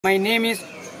My name is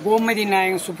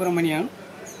Gomathinayagam Subramanian,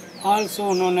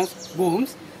 also known as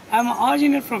Gomes. I am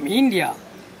originally from India,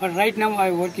 but right now I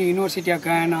work in University of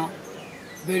Guyana,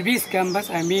 Berbice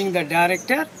campus. I am being the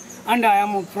director, and I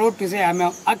am proud to say I am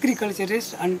an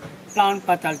agriculturist and plant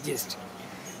pathologist.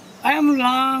 I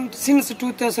am since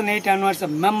 2008 onwards a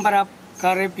member of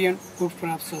Caribbean Food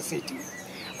Crop Society.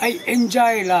 I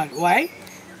enjoy a lot. Why?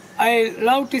 I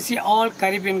love to see all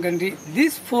Caribbean countries.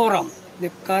 This forum, the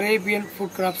Caribbean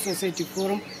Food Crop Society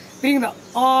Forum, bring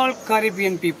all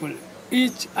Caribbean people,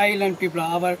 each island people,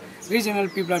 our regional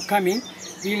people are coming.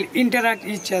 We'll interact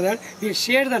each other. We'll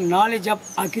share the knowledge of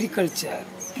agriculture.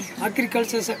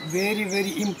 Agriculture is very,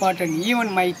 very important.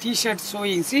 Even my T-shirt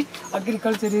showing, see,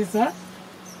 agriculture is a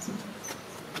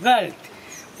wealth.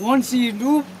 Once you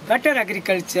do better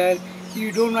agriculture,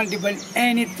 you don't want to build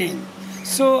anything.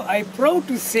 So I'm proud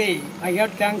to say I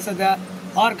have thanks to the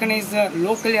organizer,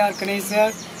 local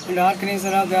organizer, and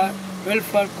organizer of the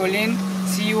welfare Colin,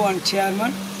 CEO and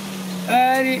chairman.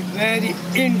 Very, very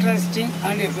interesting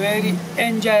and very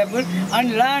enjoyable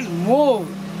and learn more.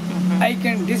 I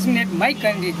can disseminate my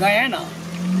country, Guyana.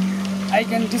 I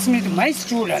can disseminate my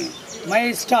students,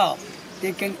 my staff.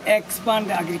 They can expand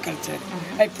the agriculture.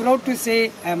 I'm proud to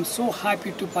say I am so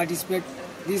happy to participate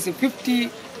this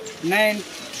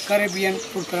 59th Caribbean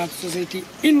Food Crop Society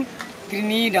in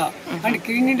Grenada. And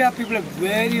Grenada people are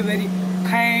very, very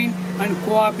kind and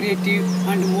cooperative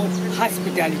and more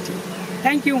hospitality.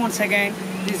 Thank you once again.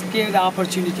 This gave the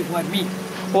opportunity for me.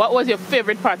 What was your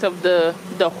favorite part of the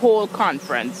whole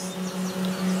conference?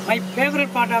 My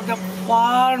favorite part of the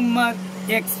farmer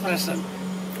expression,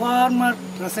 farmer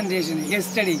presentation.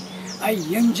 Yesterday, I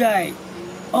enjoy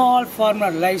all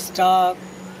farmer livestock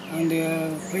and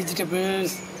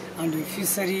vegetables and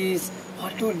fisheries.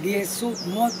 Whatever they are so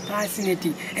more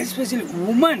fascinating, especially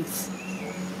women.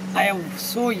 I am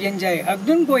so enjoy. I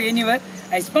don't go anywhere.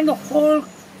 I spend the whole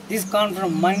this conference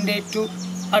from Monday to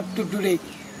up to today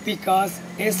because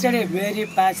yesterday very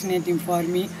fascinating for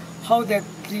me how the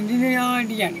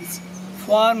Grenadians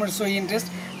farmers so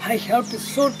interested. I have to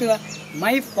show to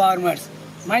my farmers,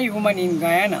 my women in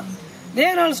Guyana. They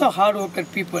are also hard worker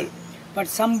people, but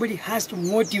somebody has to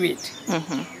motivate.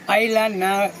 I learned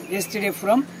now yesterday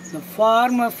from the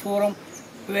farmer forum,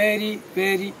 very,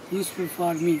 very useful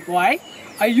for me. Why?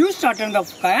 I used to attend the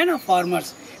Guyana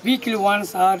farmers weekly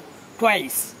once or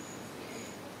twice.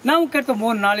 Now get the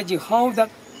more knowledge how the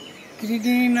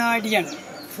Grenadian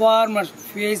farmers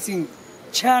facing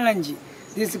challenge.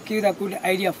 This gives a good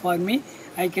idea for me.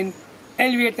 I can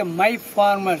elevate my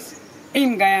farmers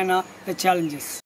in Guyana the challenges.